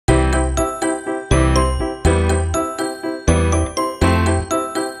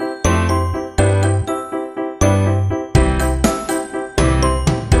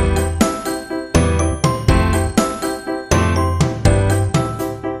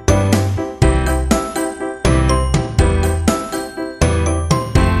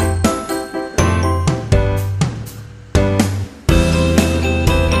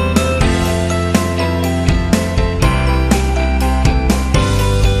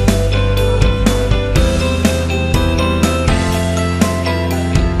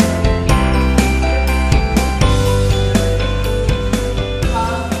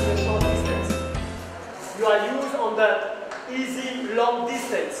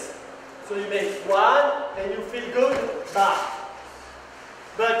So you make one, and you feel good, bam.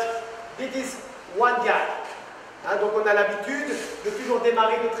 But this is one gap. Hein, donc on a l'habitude de toujours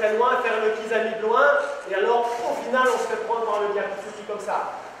démarrer de très loin, faire le kizami de loin, et alors au final on se fait prendre par le gyakusuki comme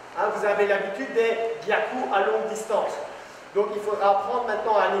ça. Hein, vous avez l'habitude des gyaku à longue distance. Donc il faudra apprendre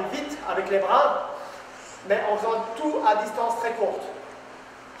maintenant à aller vite avec les bras, mais en faisant tout à distance très courte.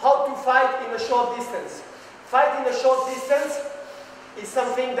 How to fight in a short distance. Fight in a short distance is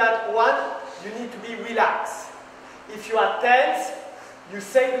something that, one, you need to be relaxed. If you are tense, you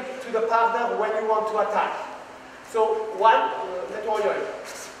say to the partner when you want to attack. So, one, mets-toi en yoï.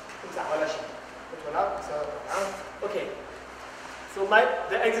 Comme ça, relâche. Mets-toi là, comme ça. Hein? Okay. So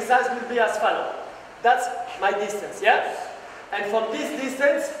the exercise will be as follows. That's my distance, yeah? And from this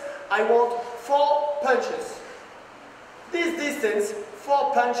distance, I want 4 punches. This distance,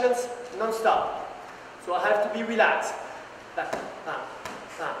 4 punches non-stop. So I have to be relaxed. Bam, bam,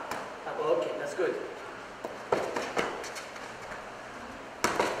 bam, bam. Okay, that's good.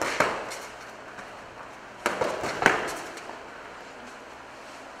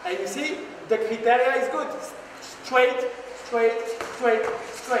 And you see, the criteria is good. Straight, straight, straight,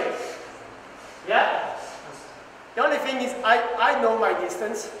 straight. Yeah? The only thing is, I know my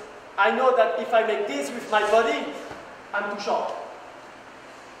distance. I know that if I make this with my body, I'm too short.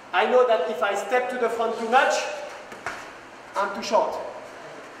 I know that if I step to the front too much, I'm too short.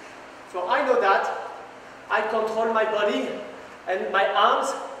 So I know that. I control my body and my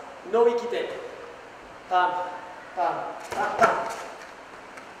arms, no ikite. Pam, pam, pam, pam.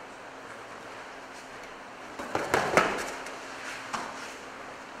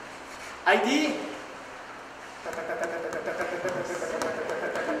 ID. I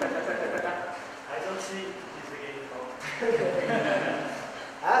don't see this again.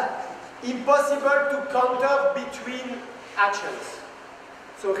 Impossible to counter between actions.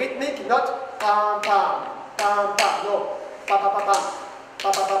 So rhythmic, not pam pam, pam pam, no. Pa pa pa pam,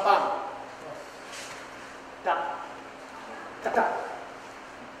 pa pa pa pam. Ta, ta ta.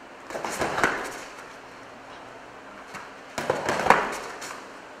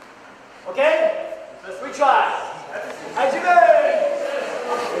 Okay? We try.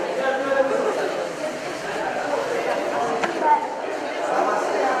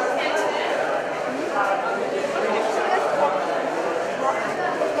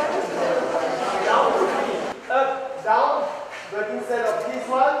 Up, down, but instead of this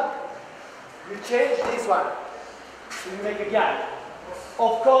one, you change this one. So you make a gap.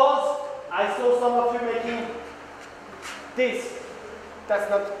 Of course, I saw some of you making this. That's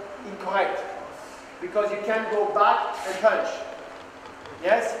not incorrect, because you can go back and punch.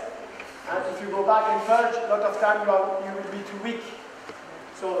 Yes? And if you go back and punch, a lot of time you will be too weak.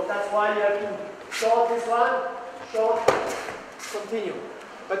 So that's why you have to short this one, short, continue.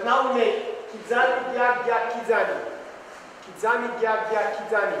 But now we make kizami, gyak, gyak, kizami. Kizami, gyak, gyak,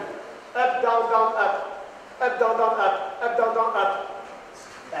 kizami. Up, down, down, up. Up, down, down, up. Up, down, down, up.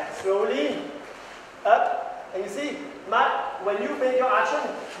 Back slowly. Up. And you see, when you make your action,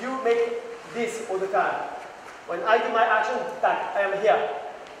 you make this all the time. When I do my action, tack, I am here,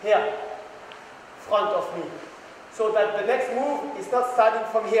 here, front of me. So that the next move is not starting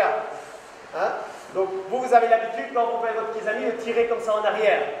from here. Hein? Donc vous avez l'habitude, quand vous faites votre kizami, de tirer comme ça en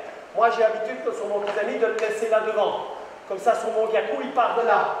arrière. Moi j'ai l'habitude sur mon kizami de le laisser là devant. Comme ça sur mon gyaku, il part de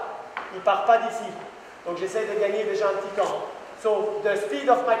là. Il ne part pas d'ici. Donc j'essaie de gagner déjà un petit temps. So the speed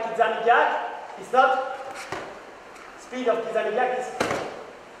of my kizami gyak is not speed of kizami gyak, is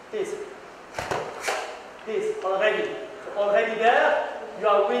this. This already. So already there, you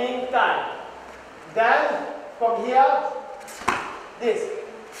are winning time. Then from here, this.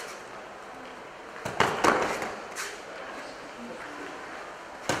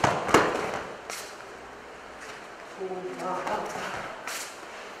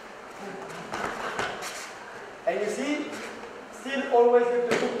 And you see, still always with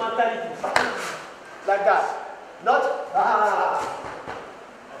the good mentality. Like that. Not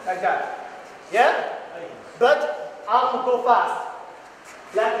like that. Yeah? But arm go fast.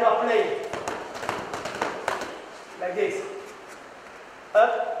 Like you are playing. Like this.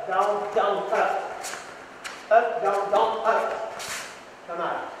 Up, down, down, up. Up, down, down, up. Come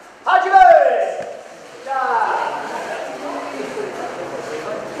on. Hajime! Yeah.